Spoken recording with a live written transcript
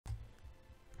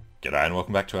G'day and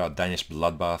welcome back to our Danish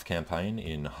Bloodbath campaign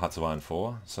in HoI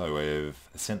 4. So we've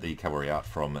sent the cavalry out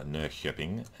from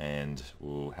Norrköping and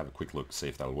we'll have a quick look, see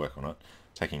if that'll work on it.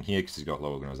 Taking here because he's got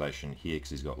low organisation, here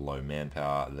because he's got low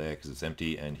manpower, there because it's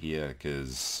empty, and here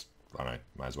because, I don't know,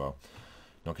 may as well.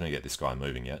 Not going to get this guy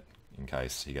moving yet in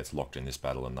case he gets locked in this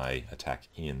battle and they attack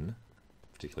in,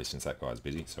 particularly since that guy's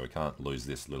busy, so we can't lose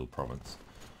this little province.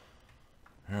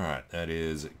 Alright, that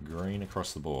is green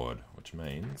across the board, which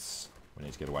means we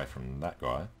need to get away from that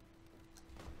guy.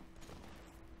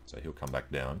 So he'll come back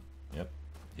down. Yep,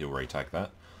 he'll retake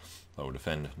that. That will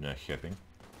defend Norrköping.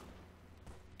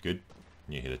 Good,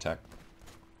 new hit attack.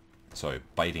 So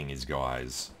baiting his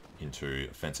guys into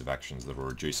offensive actions that will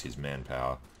reduce his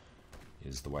manpower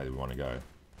is the way we want to go.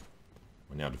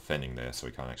 We're now defending there, so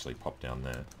we can't actually pop down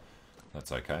there.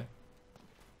 That's okay.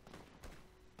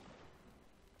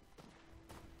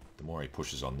 The more he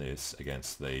pushes on this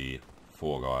against the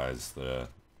four guys that are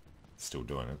still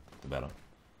doing it, the better.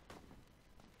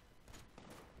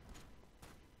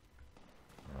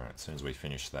 Alright, as soon as we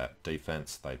finish that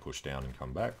defense, they push down and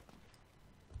come back.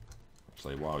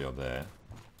 Actually, while you're there,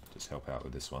 just help out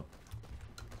with this one.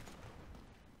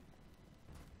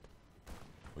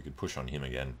 We could push on him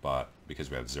again, but because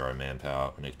we have zero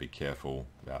manpower, we need to be careful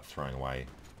about throwing away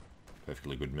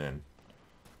perfectly good men.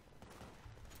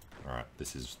 Alright,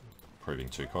 this is proving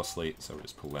too costly, so we'll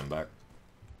just pull them back.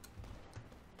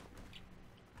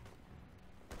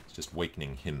 It's just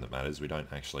weakening him that matters. We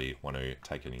don't actually want to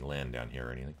take any land down here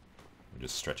or anything. We'll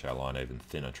just stretch our line even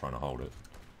thinner trying to hold it.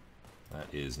 That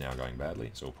is now going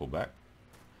badly, so we'll pull back.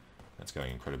 That's going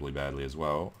incredibly badly as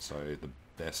well, so the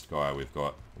best guy we've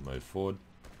got will move forward.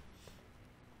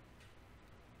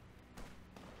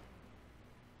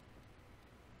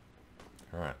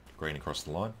 Alright, green across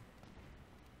the line.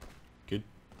 Good.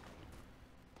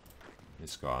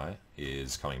 This guy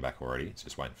is coming back already. It's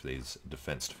just waiting for these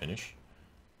defense to finish.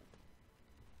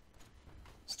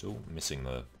 Still missing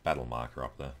the battle marker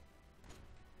up there.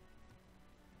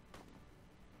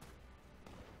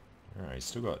 Alright, he's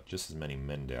still got just as many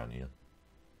men down here.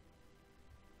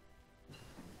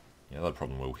 The other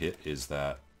problem we'll hit is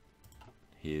that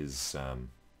his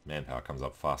manpower comes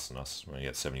up faster than us. We're going to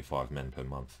get 75 men per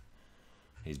month.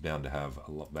 He's bound to have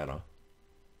a lot better.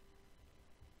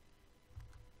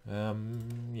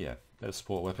 Yeah, better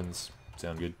support weapons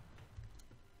sound good.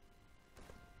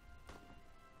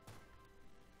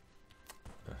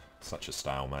 Such a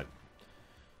stalemate.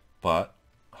 But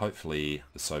hopefully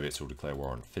the Soviets will declare war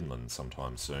on Finland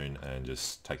sometime soon and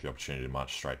just take the opportunity to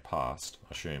march straight past.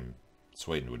 I assume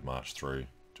Sweden would march through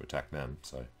to attack them,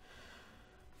 so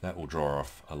that will draw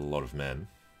off a lot of men.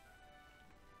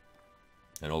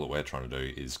 And all that we're trying to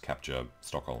do is capture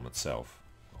Stockholm itself,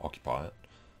 occupy it.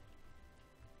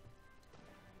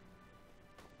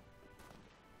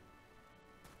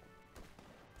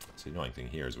 So the annoying thing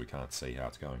here is we can't see how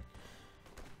it's going.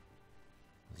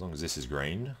 As long as this is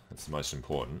green, that's the most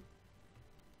important.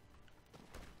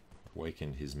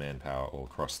 Weakened his manpower all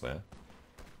across there.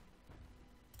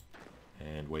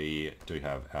 And we do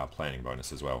have our planning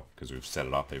bonus as well, because we've set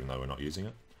it up even though we're not using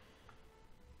it.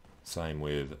 Same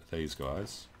with these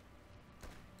guys.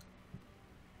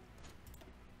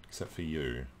 Except for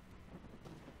you.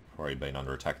 Probably been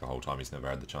under attack the whole time, he's never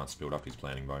had the chance to build up his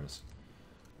planning bonus.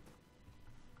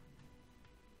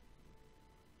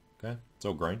 Okay, it's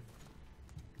all green.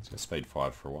 It's got speed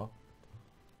 5 for a while.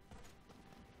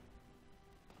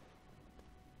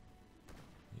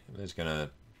 Yeah, they're just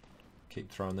gonna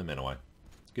keep throwing the men away.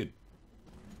 It's good.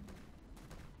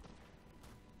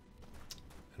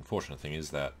 Unfortunate thing is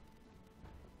that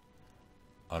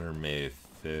the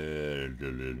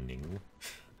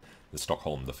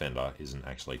Stockholm defender isn't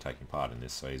actually taking part in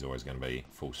this, so he's always going to be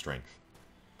full strength.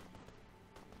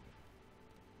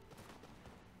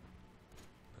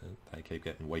 They keep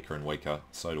getting weaker and weaker,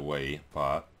 so do we,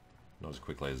 but not as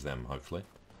quickly as them, hopefully.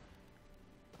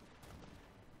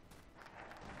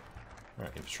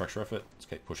 Alright, infrastructure effort. Let's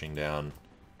keep pushing down,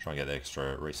 try and get the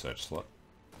extra research slot.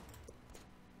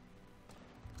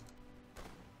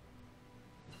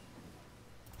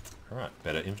 Alright,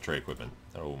 better infantry equipment.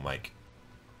 That will make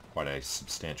quite a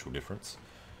substantial difference.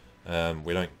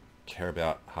 We don't care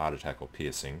about heart attack or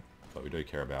piercing, but we do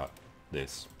care about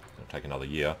this. It'll take another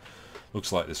year.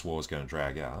 Looks like this war is going to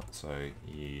drag out, so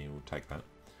yeah, we'll take that.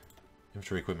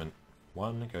 Infantry equipment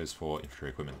 1 goes for infantry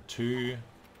equipment 2.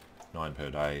 9 per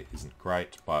day isn't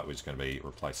great, but we're just going to be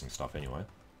replacing stuff anyway.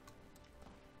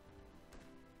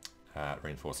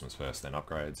 Reinforcements first, then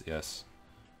upgrades, yes.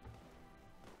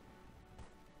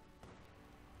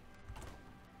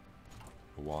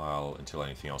 A while until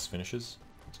anything else finishes.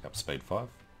 Let's go up to speed 5.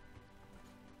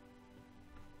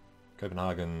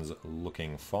 Copenhagen's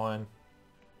looking fine.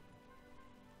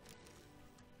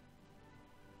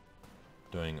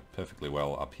 Doing perfectly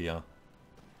well up here.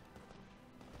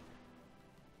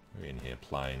 We're in here,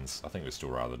 planes. I think we'd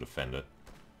still rather defend it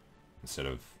instead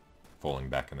of falling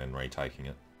back and then retaking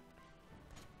it.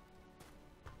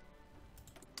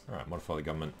 Alright, modify the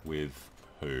government with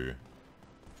who?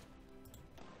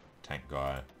 Tank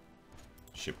guy,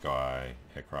 ship guy,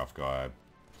 aircraft guy.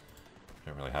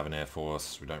 Don't really have an air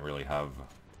force. We don't really have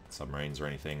submarines or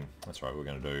anything. That's right, we're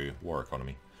going to do war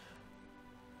economy.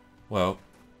 Well,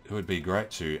 it would be great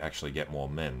to actually get more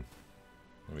men.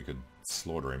 We could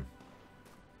slaughter him.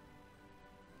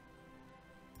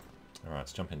 Alright,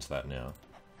 let's jump into that now.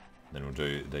 Then we'll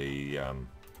do the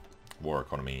war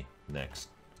economy next.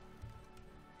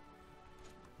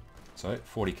 So,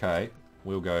 40k,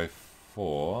 we'll go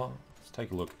for... Let's take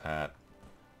a look at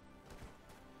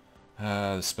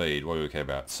the speed. What do we care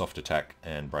about? Soft attack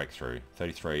and breakthrough.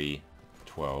 33-12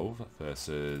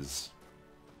 versus...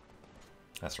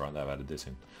 That's right, they've added this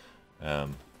in.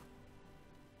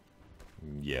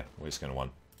 Yeah, we're just going to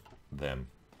want them.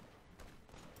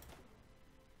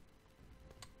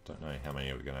 Don't know how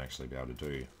many we're going to actually be able to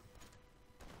do.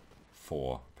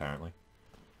 4, apparently.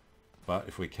 But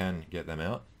if we can get them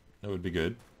out, that would be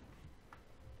good.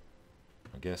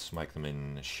 I guess make them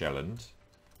in Shelland.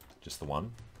 Just the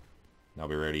one. They'll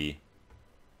be ready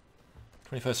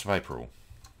 21st of April.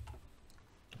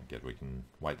 I get we can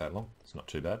wait that long. It's not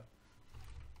too bad.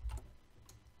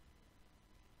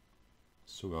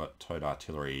 Still got towed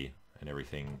artillery and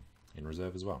everything in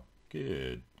reserve as well.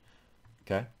 Good.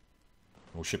 Okay.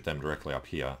 We'll ship them directly up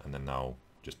here and then they'll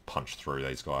just punch through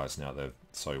these guys now they're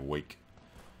so weak.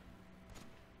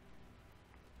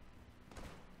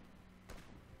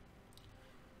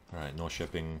 Alright, North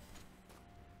shipping.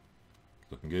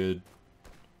 Looking good.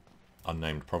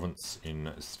 Unnamed province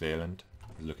in Svealand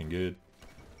is looking good.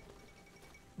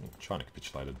 China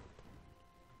capitulated.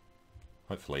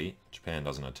 Hopefully Japan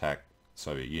doesn't attack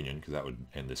Soviet Union because that would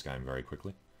end this game very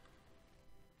quickly.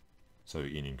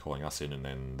 Soviet Union calling us in and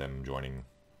then them joining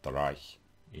the Reich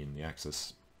in the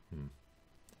Axis.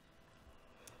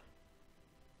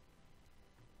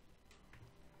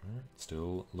 Right,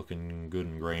 still looking good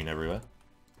and green everywhere.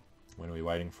 When are we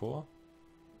waiting for?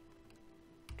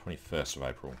 21st of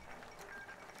April.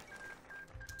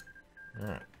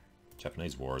 Alright.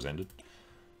 Japanese war has ended.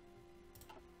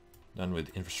 Done with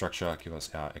infrastructure. Give us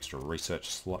our extra research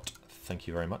slot. Thank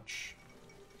you very much.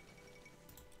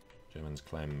 Germans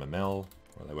claim Mamel.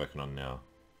 What are they working on now?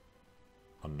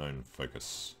 Unknown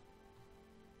focus.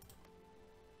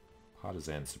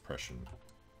 Partisan suppression.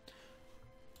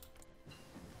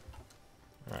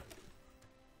 Alright.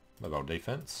 Mobile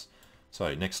defense.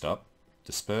 So next up,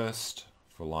 dispersed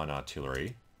for line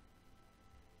artillery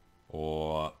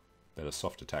or better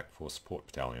soft attack for support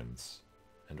battalions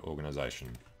and organisation.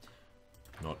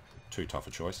 Not too tough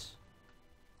a choice.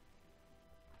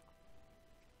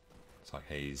 Looks like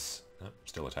he's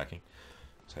still attacking.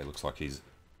 So he looks like he's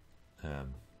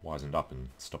wisened up and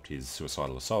stopped his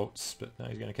suicidal assaults, but no,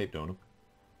 he's going to keep doing them.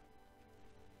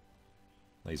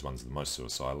 These ones are the most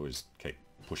suicidal. We just keep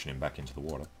pushing him back into the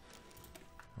water.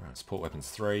 Alright, support weapons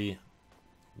 3.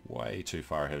 Way too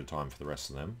far ahead of time for the rest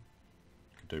of them.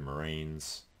 Could do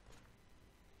marines.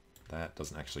 That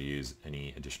doesn't actually use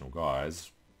any additional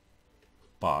guys,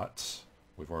 but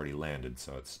we've already landed,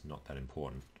 so it's not that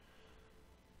important.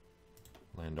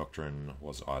 Land doctrine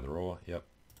was either or, yep.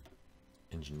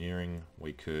 Engineering,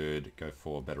 we could go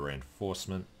for better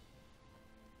reinforcement.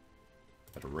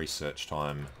 Better research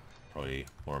time, probably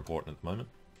more important at the moment.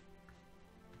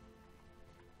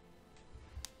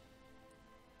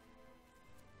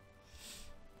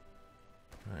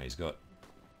 Alright, he's got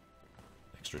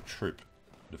extra troop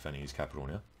defending his capital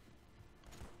now.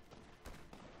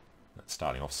 That's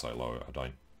starting off so low, I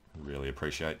don't really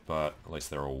appreciate, but at least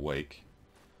they're all weak.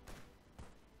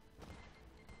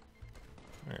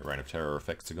 Alright, Reign of Terror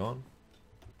effects are gone.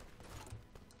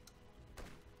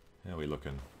 How are we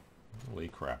looking? Holy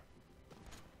crap.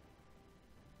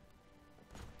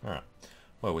 Alright,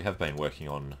 well we have been working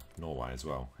on Norway as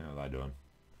well. How are they doing?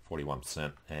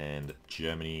 41% and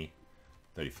Germany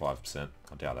 35%.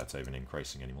 I doubt that's even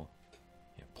increasing anymore.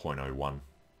 Yeah, 0.01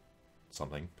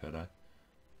 something per day.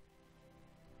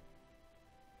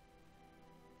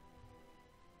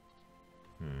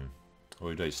 Well,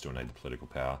 we do still need the political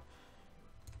power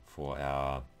for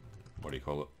our, what do you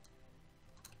call it?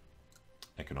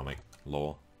 Economic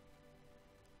law.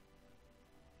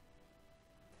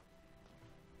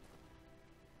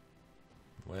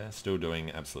 We're still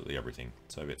doing absolutely everything.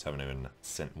 Soviets haven't even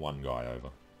sent one guy over.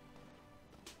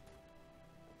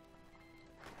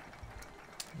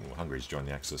 Ooh, Hungary's joined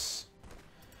the Axis.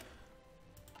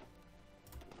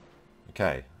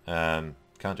 Okay,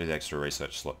 can't do the extra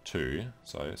research slot 2,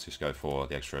 so let's just go for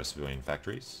the extra civilian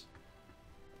factories.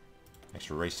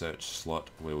 Extra research slot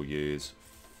we'll use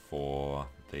for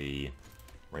the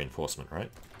reinforcement rate.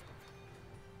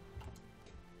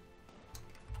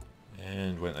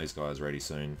 And weren't these guys ready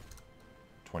soon?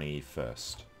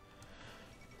 21st.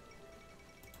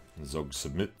 Zog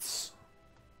submits.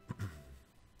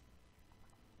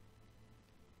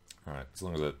 Alright, as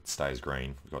long as it stays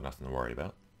green, we've got nothing to worry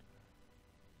about.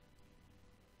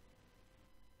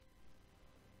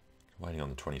 Waiting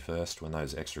on the 21st. When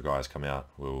those extra guys come out,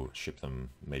 we'll ship them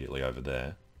immediately over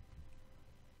there.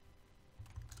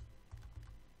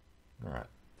 Alright.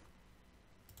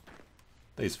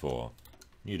 These 4.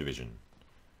 New division.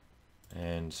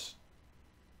 And...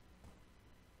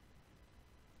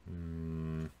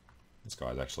 this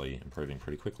guy's actually improving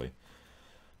pretty quickly.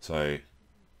 So,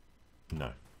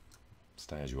 no.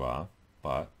 Stay as you are,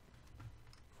 but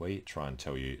if we try and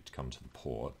tell you to come to the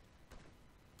port,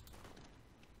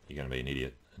 you're going to be an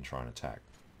idiot and try and attack.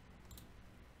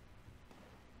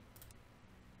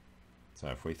 So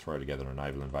if we throw together a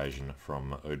naval invasion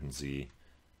from Odense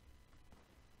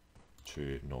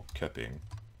to Norrköping,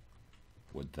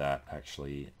 would that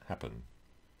actually happen?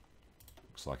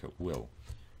 Looks like it will.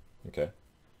 Okay.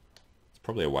 It's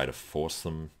probably a way to force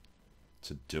them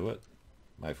to do it.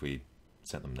 Maybe if we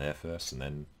sent them there first and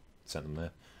then sent them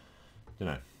there. You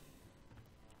know.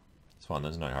 It's fine,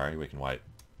 there's no hurry, we can wait.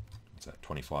 What's that,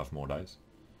 25 more days?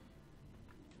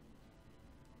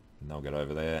 And they'll get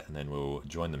over there and then we'll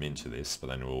join them into this, but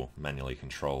then we'll manually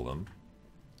control them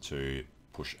to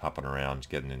push up and around,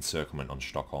 get an encirclement on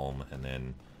Stockholm and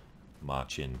then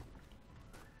march in.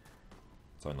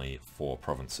 It's only 4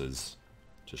 provinces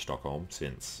to Stockholm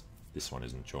since this one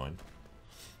isn't joined.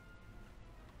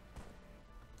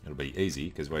 It'll be easy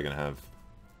because we're going to have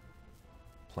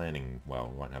planning, well,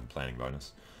 we won't have a planning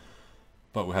bonus,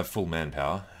 but we'll have full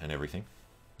manpower and everything.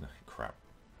 Oh, crap.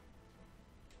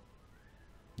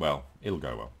 Well, it'll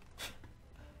go well.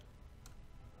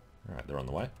 Alright, they're on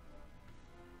the way.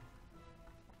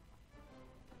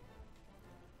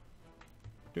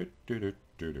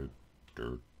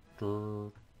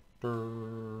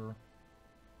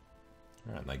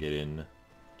 Alright, they get in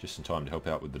just in time to help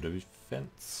out with the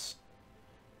defense.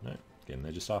 No, again,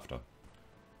 they're just after.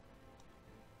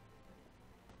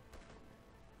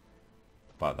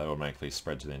 But they automatically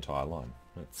spread to the entire line.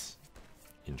 That's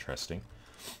interesting.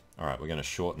 Alright, we're going to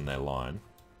shorten their line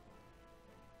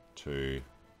to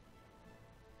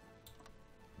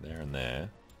there and there,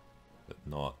 but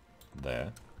not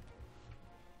there.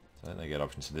 So then they get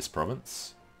up into this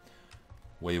province.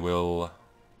 We will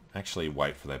actually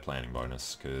wait for their planning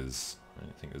bonus because I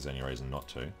don't think there's any reason not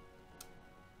to.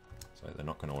 So they're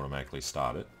not going to automatically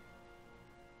start it.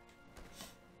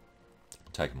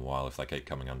 It'll take them a while if they keep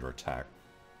coming under attack.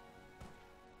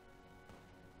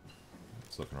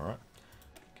 It's looking alright.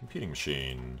 Computing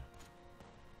machine.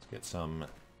 Let's get some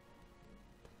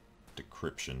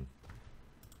decryption.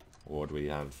 Or do we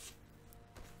have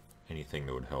anything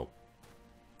that would help?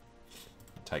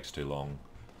 It takes too long.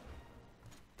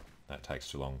 That takes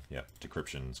too long. Yeah,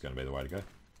 decryption is going to be the way to go.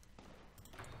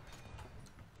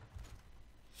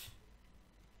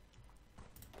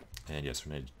 And yes,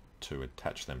 we need to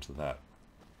attach them to that.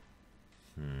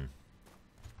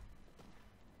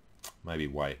 Maybe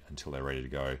wait until they're ready to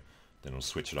go. Then we'll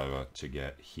switch it over to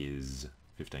get his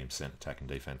 15% attack and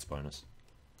defense bonus.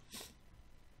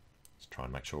 Let's try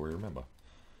and make sure we remember.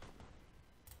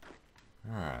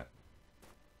 Alright.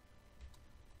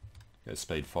 Go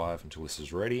speed 5 until this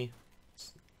is ready.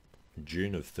 It's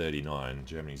June of 39.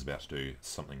 Germany's about to do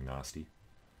something nasty.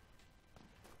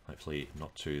 Hopefully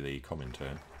not to the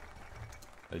Comintern.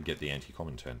 They'd get the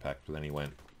anti-Comintern pact, but then he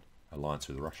went alliance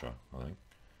with Russia, I think.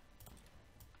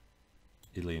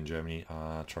 Italy and Germany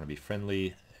are trying to be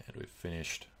friendly, and we've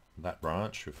finished that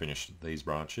branch. We've finished these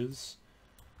branches.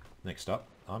 Next up,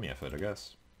 army effort, I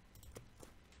guess.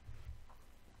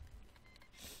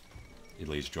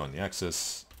 Italy's joined the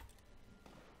Axis.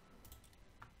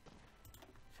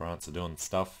 France are doing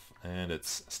stuff, and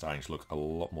it's starting to look a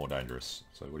lot more dangerous.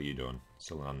 So what are you doing?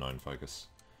 Still an unknown focus.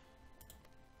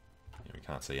 Yeah, we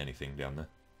can't see anything down there.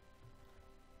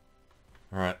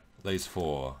 Alright, these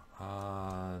 4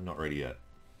 are not ready yet.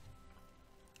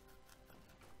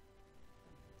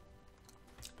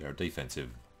 Their defensive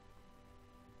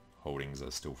holdings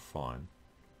are still fine.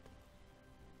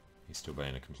 He's still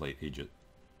being a complete idiot.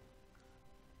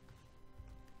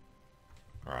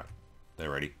 Alright,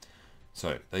 they're ready.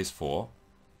 So, these 4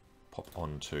 pop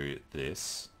onto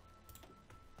this.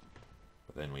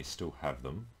 But then we still have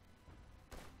them.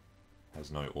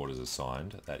 Has no orders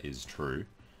assigned. That is true.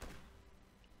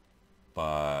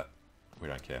 But we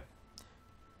don't care.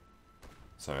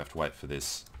 So we have to wait for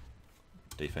this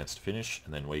defense to finish,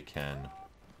 and then we can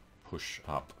push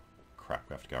up. Crap,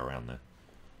 we have to go around there.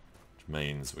 Which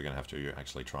means we're going to have to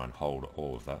actually try and hold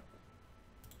all of that.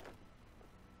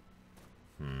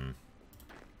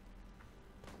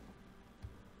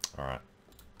 Alright.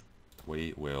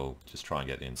 We will just try and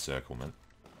get the encirclement.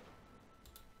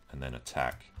 And then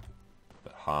attack.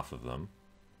 But half of them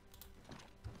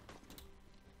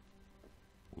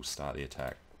will start the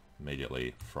attack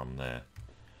immediately from there.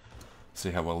 See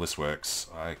how well this works.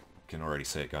 I can already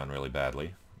see it going really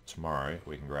badly. Tomorrow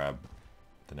we can grab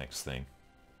the next thing.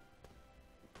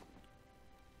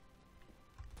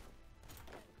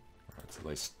 Alright, so at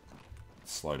least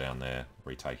slow down their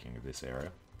retaking of this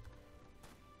area.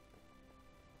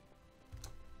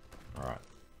 Alright,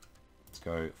 let's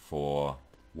go for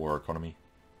war economy.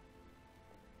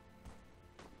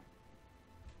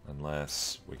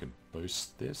 Unless we could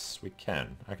boost this, we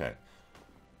can. Okay,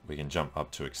 we can jump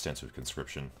up to extensive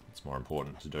conscription. It's more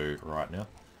important to do right now.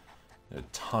 A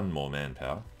ton more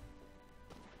manpower.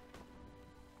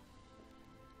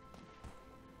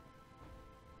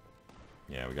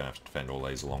 Yeah, we're going to have to defend all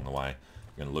these along the way.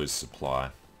 We're going to lose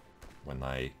supply when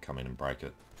they come in and break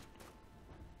it.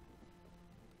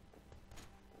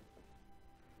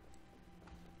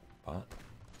 But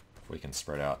if we can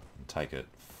spread out and take it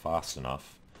fast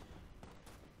enough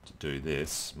to do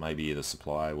this, maybe the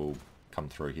supply will come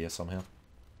through here somehow.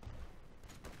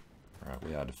 Alright,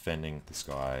 we are defending. This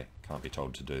guy can't be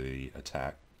told to do the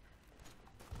attack.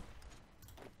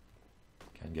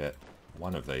 Can get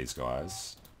one of these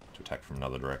guys to attack from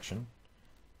another direction.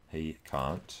 He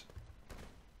can't.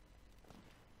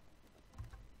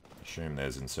 Assume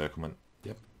there's encirclement.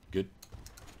 Yep, good.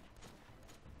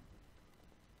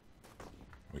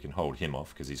 We can hold him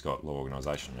off because he's got law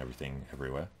organisation and everything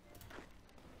everywhere.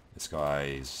 This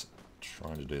guy's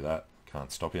trying to do that.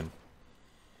 Can't stop him.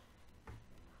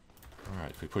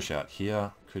 Alright, if we push out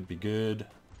here, could be good.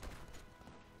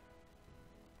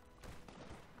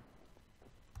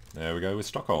 There we go with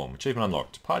Stockholm. Achievement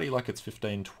unlocked. Party like it's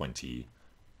 1520.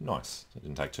 Nice. That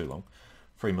didn't take too long.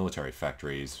 Free military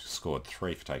factories. Scored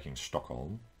 3 for taking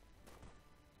Stockholm.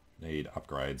 Need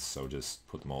upgrades, so we'll just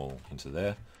put them all into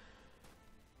there.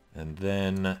 And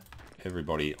then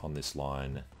everybody on this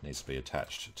line needs to be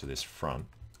attached to this front.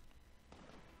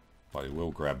 But we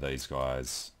will grab these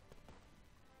guys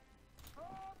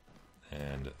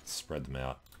and spread them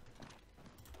out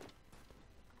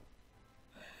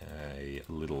a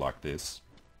little like this.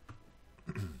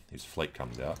 His fleet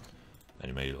comes out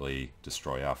and immediately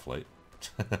destroy our fleet.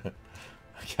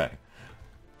 Okay.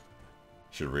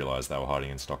 Should have realised they were hiding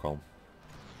in Stockholm.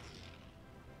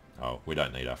 Oh, we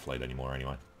don't need our fleet anymore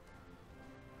anyway.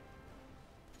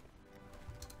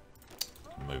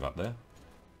 Move up there.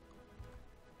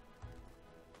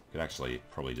 Could actually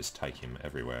probably just take him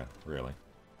everywhere, really.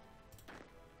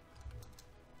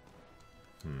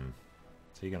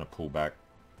 Is he going to pull back?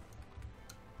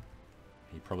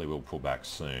 He probably will pull back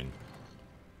soon.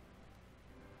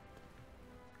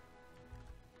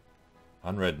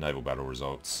 Unread naval battle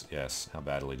results. Yes, how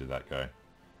badly did that go?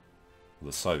 Well,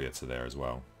 the Soviets are there as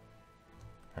well.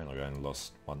 Apparently we only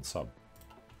lost 1 sub.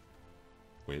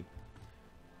 Weird.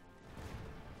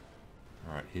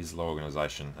 Alright, here's low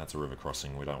organisation. That's a river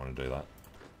crossing. We don't want to do that.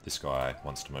 This guy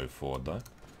wants to move forward though.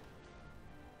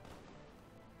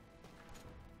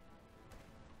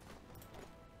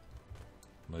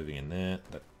 Moving in there.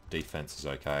 That defense is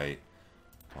okay.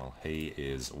 While he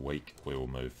is weak, we will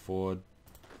move forward.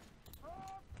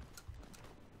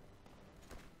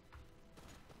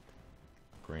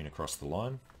 Green across the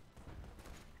line.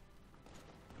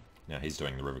 Now he's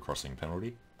doing the river crossing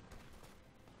penalty.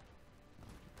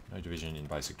 No division in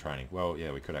basic training. Well,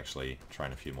 yeah, we could actually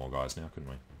train a few more guys now, couldn't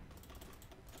we?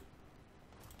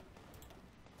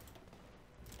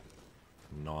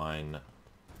 9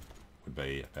 would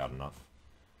be about enough.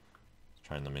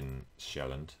 Train them in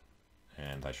Shetland,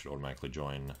 and they should automatically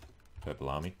join Purple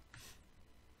Army.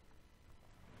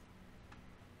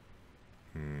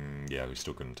 Yeah, we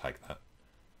still couldn't take that.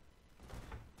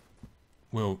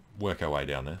 We'll work our way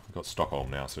down there. We've got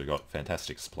Stockholm now, so we've got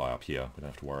fantastic supply up here. We don't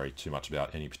have to worry too much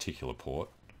about any particular port.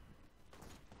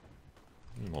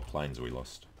 How many more planes have we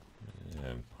lost?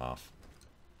 Half.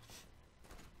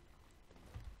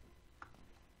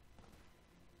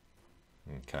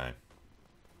 Okay.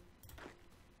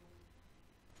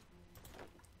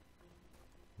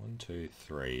 1, 2,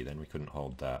 3. Then we couldn't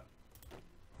hold that.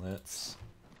 Let's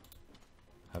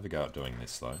have a go at doing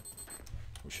this though.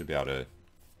 We should be able to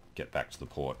get back to the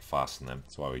port faster than them.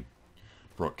 That's why we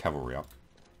brought cavalry up.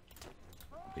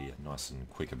 Be nice and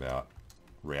quick about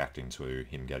reacting to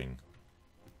him getting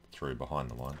through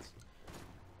behind the lines.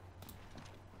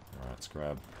 Alright, let's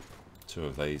grab 2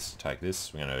 of these. Take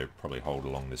this. We're going to probably hold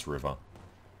along this river.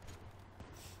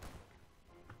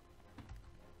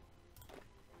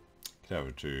 Get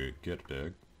over to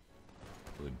Göteborg.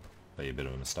 Would be a bit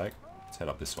of a mistake. Let's head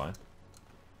up this way.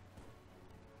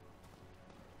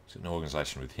 Let's get an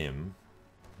organisation with him.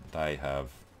 They have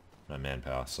no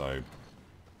manpower, so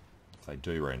if they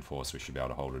do reinforce, we should be able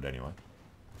to hold it anyway.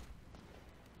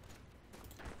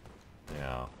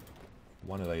 Now,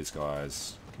 one of these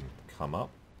guys can come up.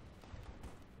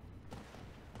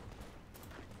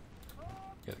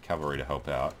 Get the cavalry to help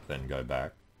out, then go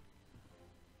back.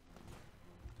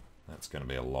 That's going to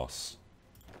be a loss.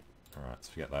 Alright, let's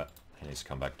forget that. He needs to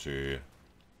come back to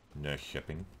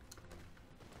Norrköping.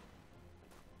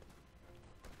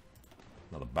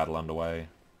 Another battle underway.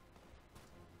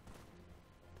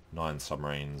 9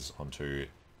 submarines onto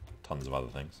tons of other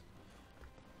things.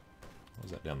 What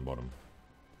was that down the bottom?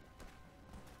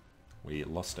 We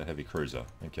lost a heavy cruiser.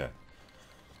 Okay.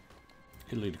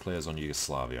 Italy declares on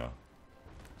Yugoslavia.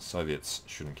 Soviets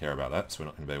shouldn't care about that, so we're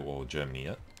not going to be at war with Germany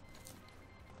yet.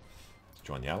 Let's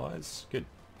join the Allies. Good.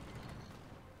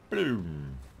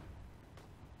 Boom!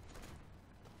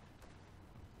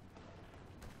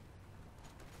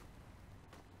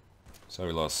 So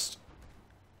we lost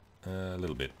a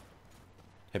little bit.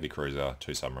 Heavy cruiser,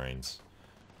 2 submarines.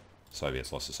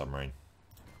 Soviets lost a submarine.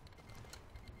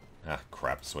 Ah,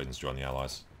 crap. Sweden's joined the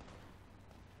Allies.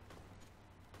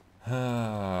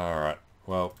 Alright,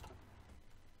 well,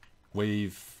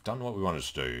 we've done what we wanted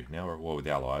to do. Now we're at war with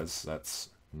the Allies. That's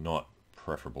not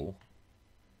preferable.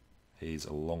 He's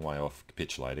a long way off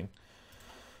capitulating.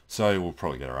 So we'll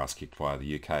probably get our ass kicked by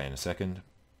the UK in a second.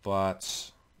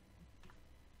 But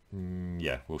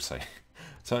yeah, we'll see.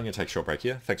 So I'm going to take a short break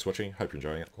here. Thanks for watching. Hope you're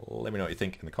enjoying it. Let me know what you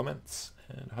think in the comments.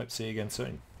 And I hope to see you again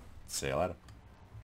soon. See you later.